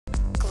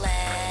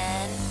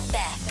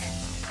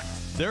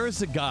There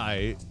is a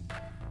guy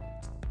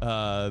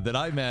that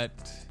I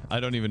met, I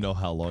don't even know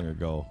how long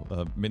ago,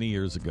 many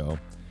years ago.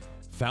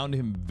 Found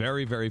him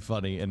very, very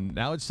funny, and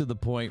now it's to the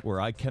point where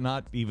I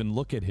cannot even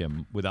look at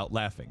him without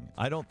laughing.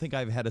 I don't think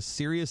I've had a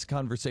serious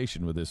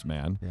conversation with this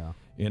man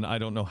in I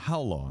don't know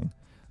how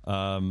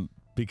long,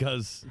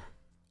 because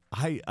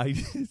I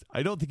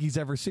don't think he's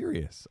ever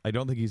serious. I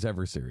don't think he's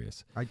ever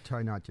serious. I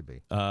try not to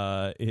be.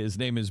 His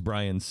name is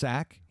Brian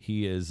Sack.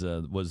 He has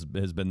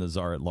been the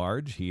czar at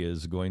large. He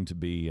is going to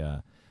be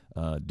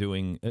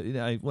doing.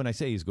 When I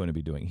say he's going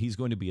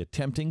to be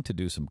attempting to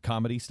do some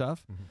comedy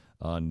stuff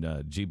on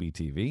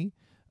GBTV.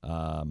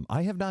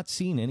 I have not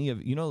seen any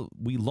of.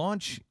 We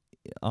launch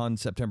on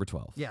September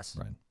 12th. Yes,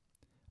 Brian.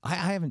 I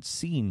haven't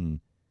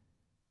seen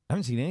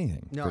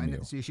anything. No, from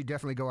you. So you should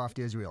definitely go off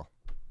to Israel.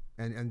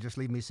 And just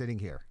leave me sitting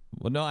here.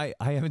 Well, no, I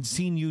haven't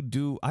seen you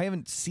do. I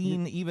haven't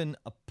seen even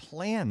a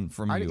plan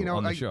from you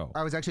on the show.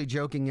 I was actually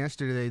joking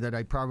yesterday that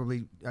I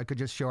could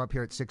just show up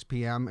here at 6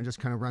 p.m. and just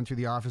kind of run through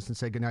the office and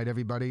say goodnight,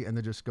 everybody, and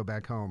then just go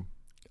back home.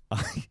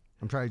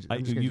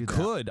 You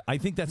could. I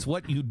think that's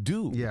what you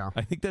do. Yeah.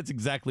 I think that's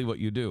exactly what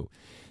you do.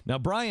 Now,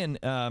 Brian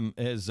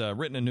has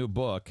written a new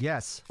book.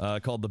 Yes.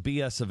 Called The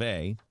BS of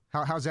A.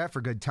 How's that for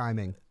good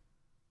timing?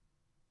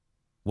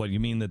 What,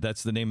 you mean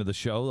that's the name of the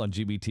show on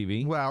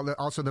GBTV? Well,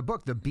 also the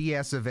book, The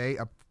BS of A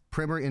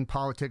primer in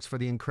politics for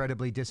the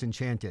incredibly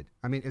disenchanted.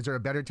 I mean, is there a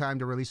better time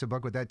to release a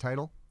book with that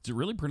title? Is it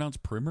really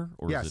pronounced primer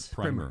or yes, is it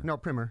primer? No,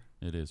 primer.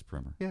 It is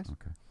primer. Yes.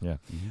 Okay.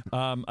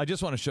 Yeah. I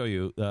just want to show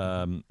you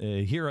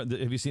here.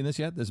 Have you seen this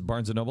yet? This is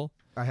Barnes & Noble?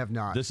 I have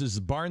not. This is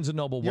Barnes &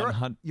 Noble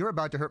 100. You're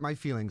about to hurt my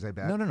feelings, I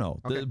bet.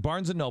 No. Okay. The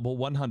Barnes & Noble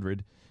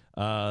 100.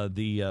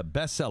 The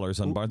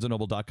bestsellers on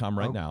BarnesandNoble.com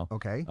right now.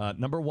 Okay.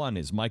 Number one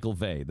is Michael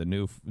Vey, the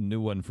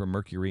new one from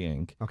Mercury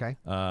Inc. Okay.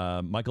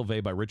 Michael Vey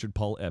by Richard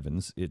Paul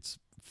Evans. It's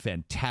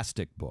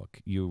fantastic book.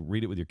 You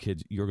read it with your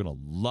kids. You're going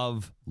to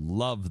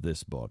love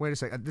this book. Wait a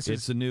second.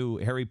 It's a new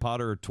Harry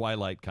Potter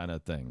Twilight kind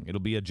of thing.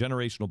 It'll be a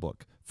generational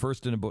book.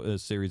 First in a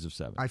series of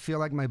 7. I feel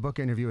like my book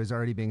interview is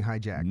already being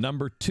hijacked.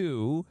 Number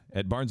 2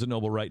 at Barnes &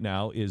 Noble right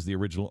now is The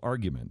Original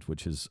Argument,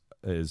 which is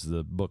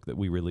the book that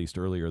we released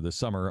earlier this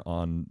summer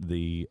on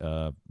the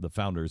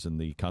founders and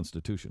the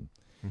Constitution.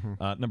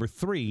 Number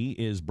 3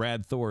 is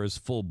Brad Thor's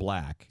Full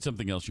Black.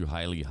 Something else you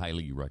highly,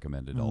 highly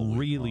recommended.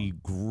 Really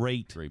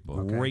great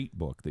book. Great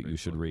book that you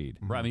should read.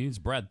 I mean, it's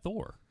Brad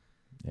Thor.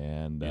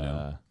 And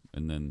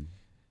and then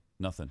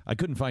nothing. I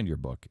couldn't find your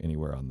book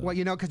anywhere on the... Well,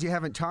 because you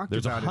haven't talked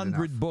There's about it enough.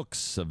 100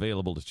 books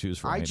available to choose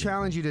from. I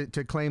challenge you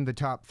to claim the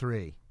top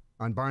 3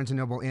 on Barnes &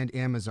 Noble and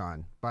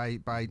Amazon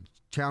by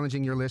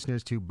challenging your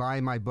listeners to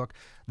buy my book,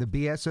 The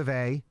BS of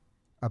A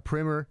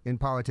primer in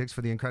politics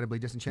for the incredibly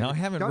disenchanted. Now, I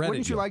haven't read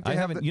Wouldn't it you yet. like to I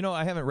have haven't.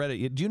 I haven't read it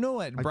yet. Do you know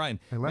what, Brian?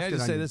 I left may I it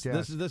just on say your this?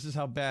 desk. This is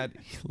how bad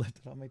you left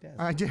it on my desk.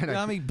 I did. You know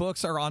how many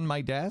books are on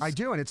my desk? I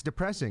do, and it's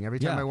depressing every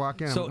time I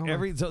walk in. So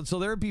so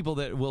there are people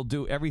that will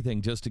do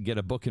everything just to get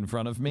a book in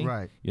front of me.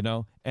 Right.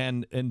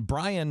 And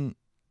Brian,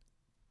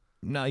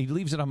 no, he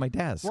leaves it on my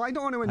desk. Well, I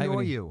don't want to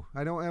annoy you.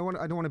 I don't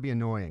want to be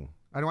annoying.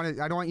 I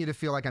don't want you to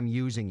feel like I'm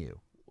using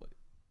you.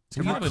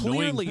 You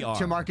clearly are.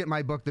 To market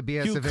my book, The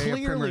BS of A,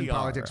 clearly primer in are.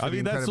 politics. For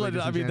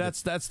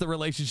that's the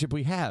relationship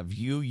we have.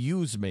 You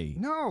use me.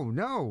 No.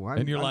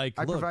 And you're like,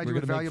 I look, provide you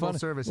with valuable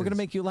services. We're going to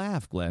make you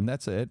laugh, Glenn.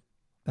 That's it.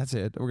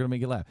 We're going to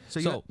make you laugh.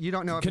 So you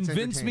don't know if it's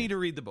convince me to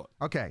read the book.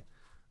 Okay.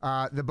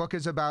 The book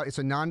is it's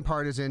a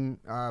nonpartisan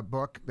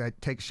book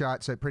that takes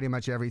shots at pretty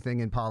much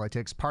everything in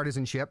politics.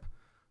 Partisanship.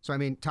 So, I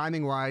mean,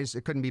 timing-wise,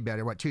 it couldn't be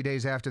better. 2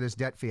 days after this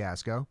debt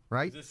fiasco,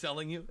 right? Is this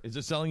selling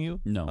you?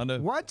 No.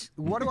 What?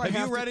 What do I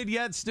have you read it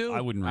yet, Stu? I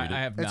wouldn't read it.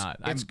 I have not.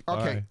 Okay,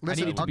 right.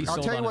 listen, I'll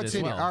tell you what's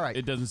in it. All right.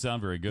 It doesn't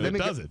sound very good.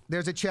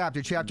 There's a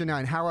chapter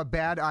 9, How a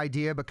Bad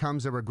Idea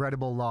Becomes a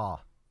Regrettable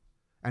Law.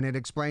 And it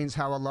explains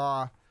how a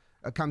law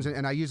comes in,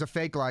 and I use a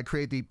fake law,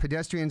 create the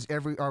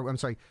Protecting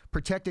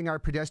Our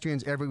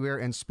Pedestrians Everywhere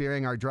and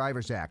Sparing Our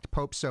Drivers Act,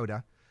 Pope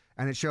Soda.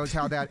 And it shows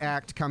how that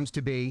act comes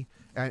to be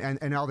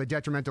and all the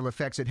detrimental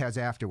effects it has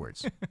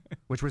afterwards,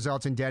 which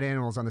results in dead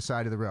animals on the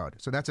side of the road.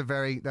 So that's a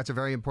very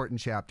important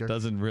chapter.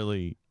 Doesn't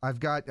really. I've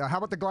got, how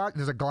about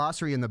there's a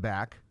glossary in the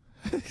back.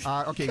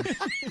 Okay.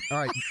 All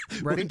right.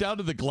 Ready? We're down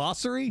to the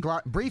glossary?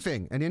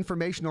 Briefing, an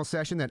informational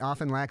session that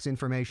often lacks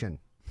information.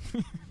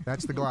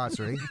 That's the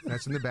glossary.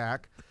 That's in the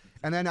back.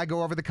 And then I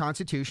go over the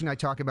Constitution. I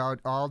talk about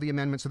all the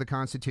amendments of the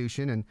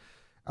Constitution and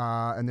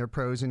their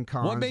pros and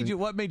cons. What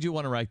made you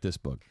want to write this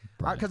book?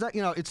 Because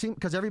it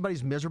seems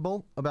everybody's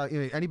miserable about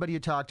anybody you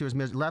talk to is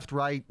left,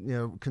 right,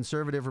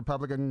 conservative,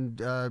 Republican,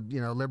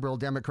 liberal,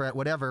 Democrat,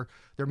 whatever.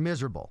 They're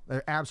miserable.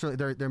 They're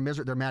absolutely they're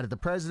miserable. They're mad at the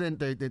president.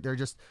 They're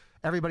just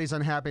everybody's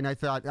unhappy. And I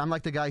thought I'm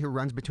like the guy who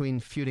runs between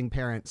feuding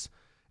parents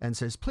and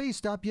says, please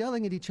stop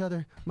yelling at each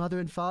other, mother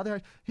and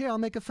father. Here, I'll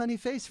make a funny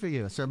face for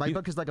you. So my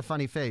book is like a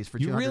funny face for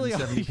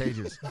 270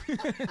 pages.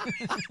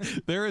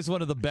 There is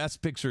one of the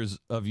best pictures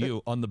of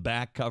you on the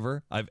back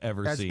cover I've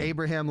ever seen. That's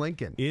Abraham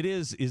Lincoln. It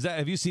is. Is that?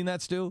 Have you seen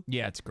that, Stu?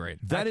 Yeah, it's great.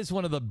 That is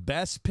one of the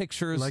best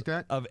pictures like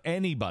that? of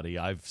anybody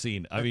I've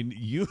seen. I mean,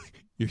 you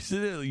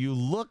You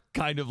look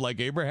kind of like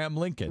Abraham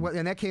Lincoln. Well,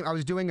 and that came. I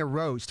was doing a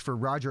roast for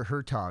Roger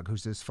Hertog,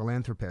 who's this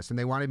philanthropist, and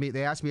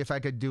they asked me if I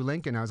could do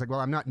Lincoln. I was like, well,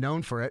 I'm not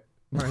known for it.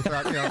 But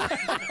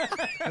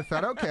I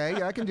thought, okay,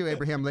 yeah, I can do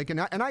Abraham Lincoln.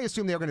 And I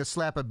assumed they were going to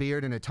slap a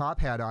beard and a top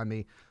hat on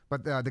me.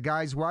 But the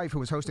guy's wife, who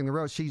was hosting the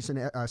roast, she's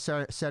a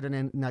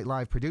Saturday Night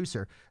Live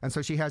producer. And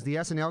so she has the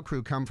SNL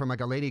crew come from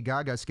like a Lady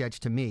Gaga sketch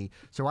to me.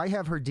 So I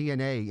have her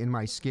DNA in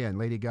my skin,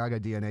 Lady Gaga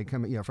DNA,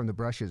 coming from the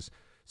brushes,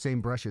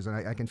 same brushes.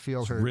 And I can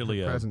feel her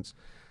presence.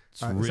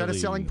 Is that a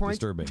selling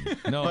point? Disturbing.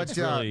 No, but, it's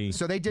really.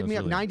 So they did me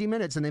up 90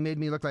 minutes, and they made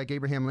me look like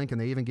Abraham Lincoln.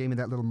 They even gave me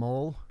that little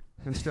mole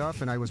and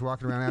stuff, and I was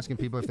walking around asking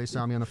people if they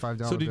saw me on the $5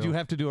 bill. So did you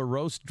have to do a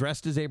roast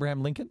dressed as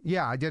Abraham Lincoln?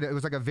 Yeah, I did. It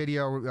was like a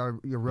video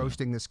you're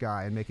roasting this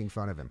guy and making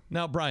fun of him.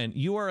 Now, Brian,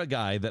 you are a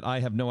guy that I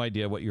have no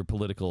idea what your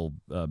political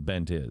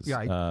bent is.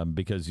 Yeah.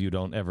 Because you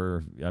don't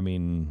ever. I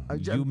mean,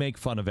 you make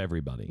fun of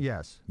everybody.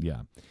 Yes.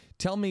 Yeah.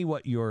 Tell me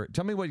what your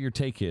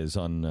take is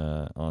on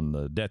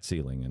the debt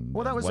ceiling and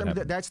well,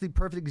 that's the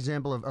perfect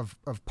example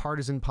of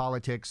partisan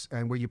politics,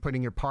 and where you're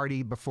putting your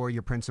party before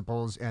your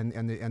principles, and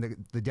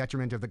the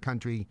detriment of the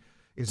country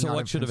is so not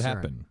what should have concern.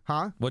 happened?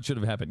 Huh? What should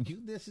have happened?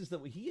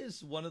 He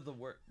is one of the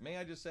worst. May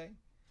I just say?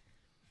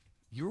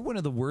 You're one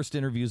of the worst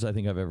interviews I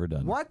think I've ever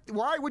done. What?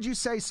 Why would you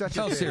say such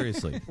a thing? No,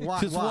 seriously.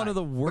 Why? Just one of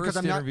the worst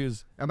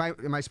interviews. Am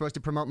I supposed to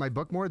promote my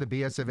book more? The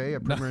BS of A, A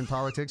Primer in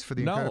Politics for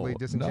the Incredibly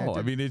Disenchanted? No,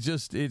 I mean, it's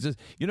just,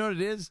 you know what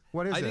it is?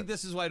 What is it? I think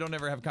this is why I don't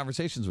ever have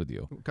conversations with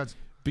you.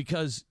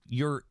 Because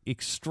you're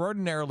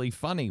extraordinarily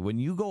funny. When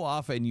you go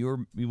off and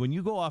you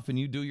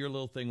do your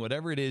little thing,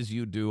 whatever it is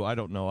you do, I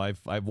don't know.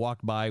 I've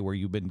walked by where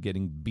you've been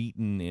getting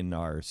beaten in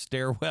our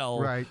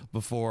stairwell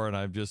before, and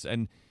I've just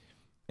and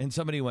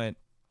somebody went,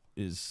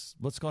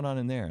 what's going on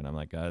in there? And I'm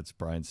like, it's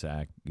Brian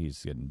Sack.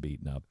 He's getting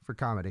beaten up for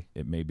comedy.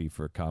 It may be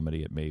for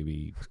comedy. It may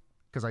be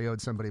because I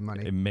owed somebody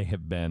money. It may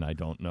have been. I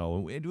don't know.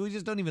 We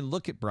just don't even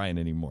look at Brian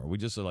anymore. We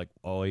just are like,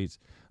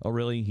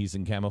 really? He's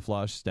in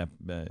camouflage,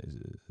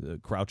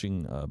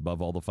 crouching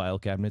above all the file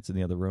cabinets in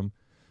the other room.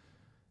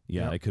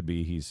 Yeah, It could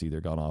be he's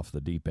either gone off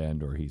the deep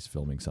end or he's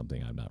filming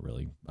something. I'm not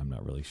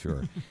really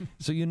sure.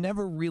 So you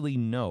never really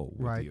know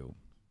with you.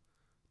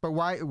 But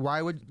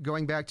why would,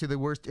 going back to the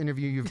worst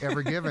interview you've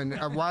ever given,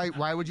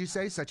 why would you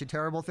say such a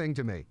terrible thing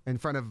to me in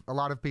front of a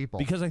lot of people?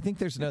 Because I think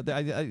there's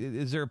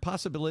is there a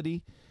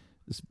possibility,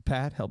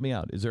 Pat, help me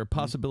out, is there a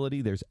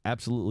possibility there's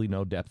absolutely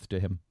no depth to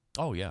him?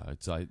 Oh, yeah.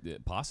 It's a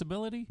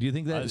possibility. Do you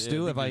think that,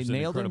 Stu, if I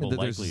nailed him, that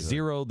there's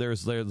zero,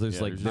 there's like,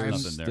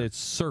 nothing there. It's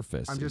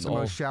surface. I'm just the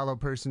most shallow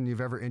person you've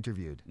ever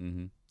interviewed.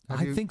 Mm-hmm.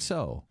 I think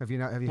so. Have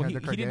you had the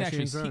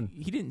Kardashians on?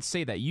 He didn't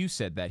say that. You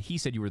said that. He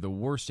said you were the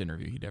worst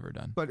interview he'd ever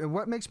done. But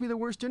what makes me the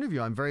worst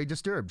interview? I'm very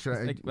disturbed.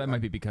 That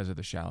might be because of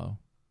the shallow.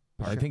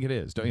 I think it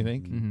is. Don't you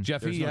think? Mm-hmm.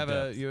 Jeffy, you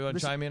want to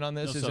chime in on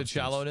this? Is it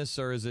shallowness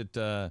or is it...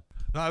 No,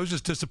 I was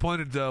just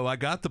disappointed. I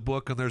got the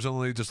book and there's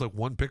only just like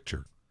one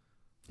picture.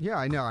 Yeah,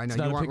 I know. It's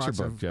not a picture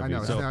book, Jeffy. I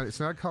know. It's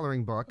not a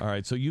coloring book. All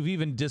right, so you've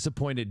even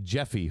disappointed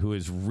Jeffy, who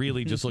is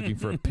really just looking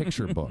for a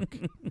picture book.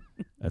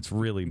 That's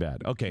really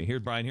bad. Okay,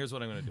 Brian, here's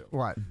what I'm going to do.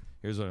 What?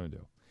 Here's what I'm going to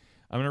do.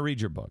 I'm going to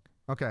read your book.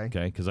 Okay.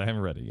 Okay, because I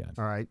haven't read it yet.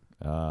 All right.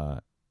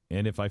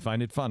 And if I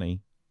find it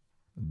funny,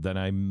 then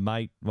I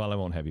might... Well, I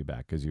won't have you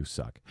back because you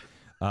suck.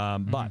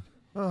 But...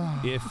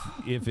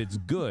 if it's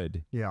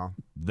good,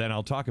 then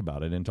I'll talk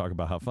about it and talk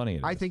about how funny it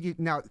is. I think you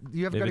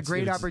have got a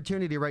great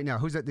opportunity right now.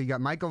 Who's that? You got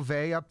Michael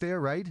Vey up there,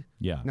 right?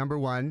 Yeah. Number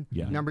one.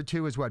 Yeah. Number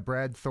two is what?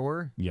 Brad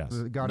Thor? Yes.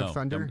 The God of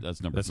Thunder?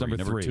 That's number three.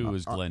 Number two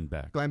is Glenn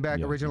Beck. Glenn Beck,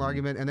 original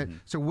argument. And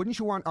then, so wouldn't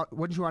you want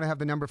to have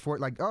the number four,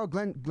 like,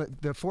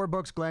 the 4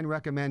 books Glenn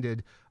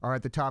recommended are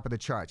at the top of the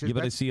charts? Yeah,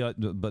 but I see.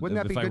 But wouldn't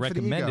that be if I good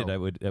recommend for the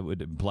ego? it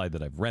would imply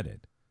that I've read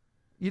it.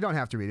 You don't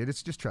have to read it.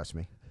 It's just trust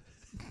me.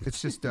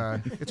 It's just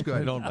it's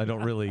good. I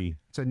don't really.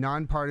 It's a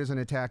nonpartisan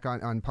attack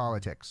on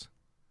politics.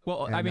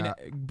 Well, and, I mean,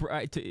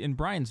 in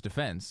Brian's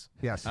defense,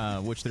 yes,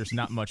 which there's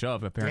not much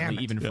of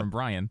apparently, even from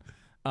Brian.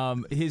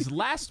 His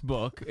last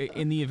book,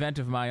 In the Event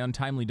of My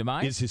Untimely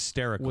Demise, is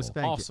hysterical. Was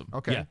awesome.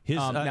 Okay,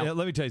 yeah.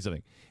 Let me tell you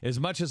something. As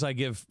much as I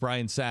give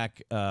Brian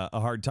Sack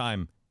a hard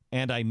time,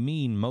 and I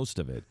mean most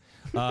of it,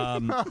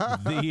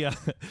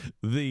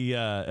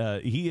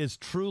 he is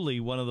truly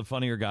one of the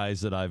funnier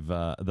guys that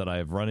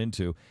I've run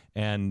into,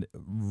 and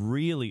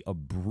really a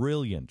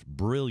brilliant,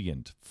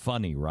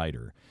 funny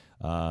writer.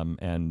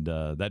 And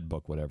that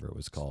book, whatever it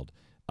was called,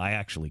 I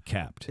actually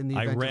kept. In the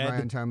Event of My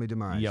Untimely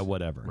Demise. Yeah,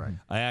 whatever. Right.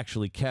 I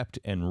actually kept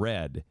and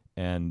read,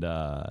 and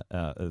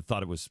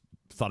thought it was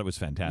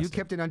fantastic. You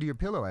kept it under your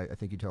pillow, I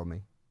think you told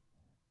me.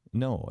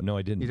 No,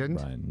 I didn't. You didn't?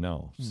 Brian.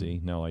 No. See,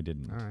 no, I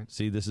didn't. All right.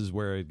 See, this is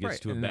where it gets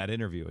to a bad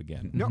interview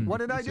again. No, what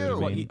did I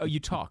do? You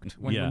talked.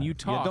 When you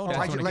talked. Don't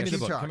I talk. should let you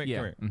talk. Come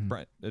here.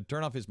 Brian,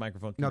 turn off his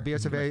microphone. No,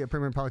 BS of A, A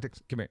Primer in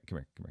Politics. Come here.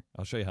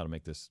 I'll show you how to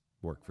make this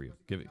work for you.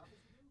 Give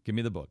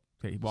me the book.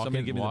 Okay, walk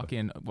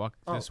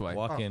this way.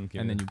 Walk in.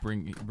 And then you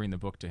bring the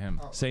book to him.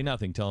 Say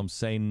nothing. Tell him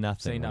say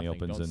nothing. Say when nothing. He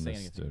opens Don't in say this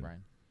anything,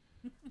 Brian.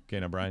 Okay,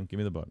 now Brian, give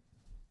me the book.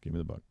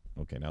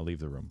 Okay, now leave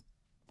the room.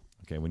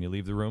 Okay, when you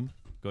leave the room,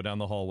 go down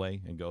the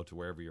hallway and go to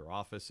wherever your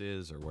office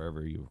is or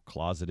wherever your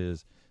closet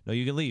is. No,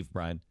 you can leave,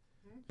 Brian.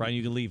 Brian,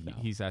 you can leave now.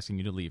 He's asking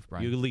you to leave,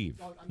 Brian. You can leave.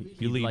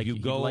 You leave. You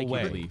go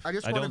away.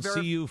 I don't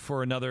see you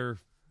for another.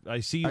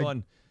 I see you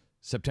on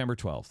September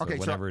 12th or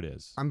whenever it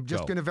is. I'm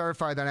just going to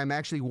verify that I'm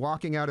actually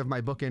walking out of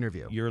my book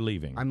interview. You're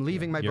leaving. I'm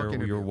leaving my book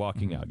interview. You're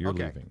walking out. You're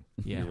leaving.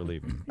 Yeah. You're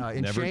leaving.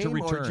 In Never shame to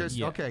return. or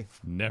just okay.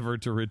 Never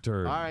to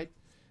return. All right.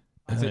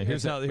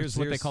 Here's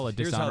what they call a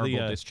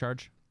dishonorable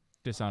discharge.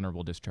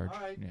 Dishonorable discharge. All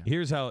right. Yeah.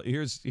 Here's how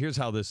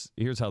this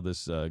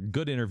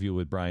good interview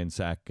with Brian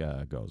Sack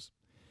goes.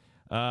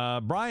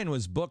 Brian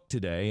was booked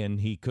today,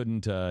 and he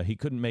couldn't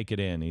make it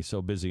in. He's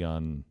so busy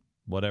on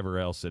whatever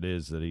else it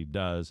is that he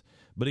does.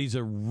 But he's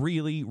a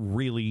really,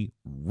 really,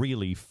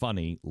 really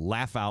funny,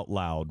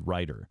 laugh-out-loud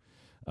writer.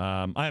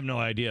 I have no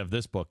idea if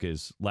this book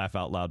is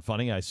laugh-out-loud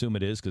funny. I assume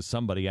it is because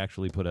somebody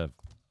actually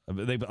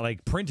they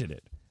printed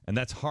it, and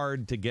that's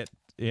hard to get.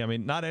 I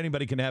mean, not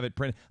anybody can have it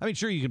printed. I mean,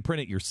 sure, you can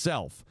print it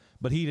yourself,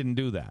 but he didn't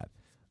do that.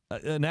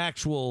 An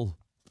actual,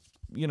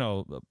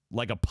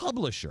 like a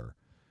publisher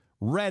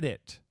read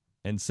it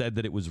and said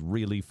that it was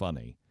really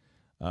funny.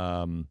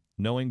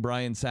 Knowing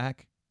Brian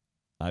Sack,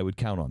 I would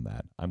count on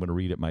that. I'm going to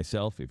read it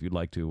myself. If you'd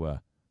like to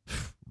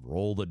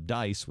roll the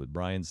dice with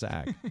Brian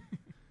Sack.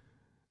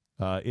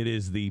 It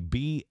is the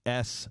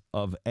BS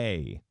of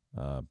A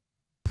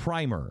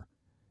primer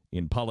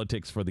in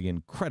politics for the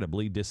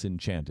incredibly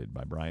disenchanted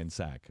by Brian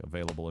Sack,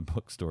 available in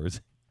bookstores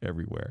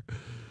everywhere.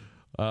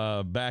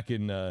 Back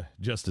in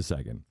just a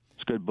second.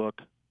 It's a good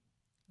book.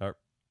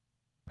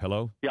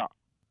 Hello? Yeah.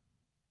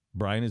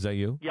 Brian, is that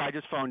you? Yeah, I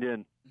just phoned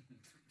in.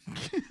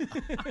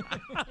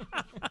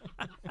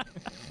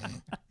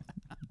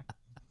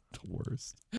 The worst.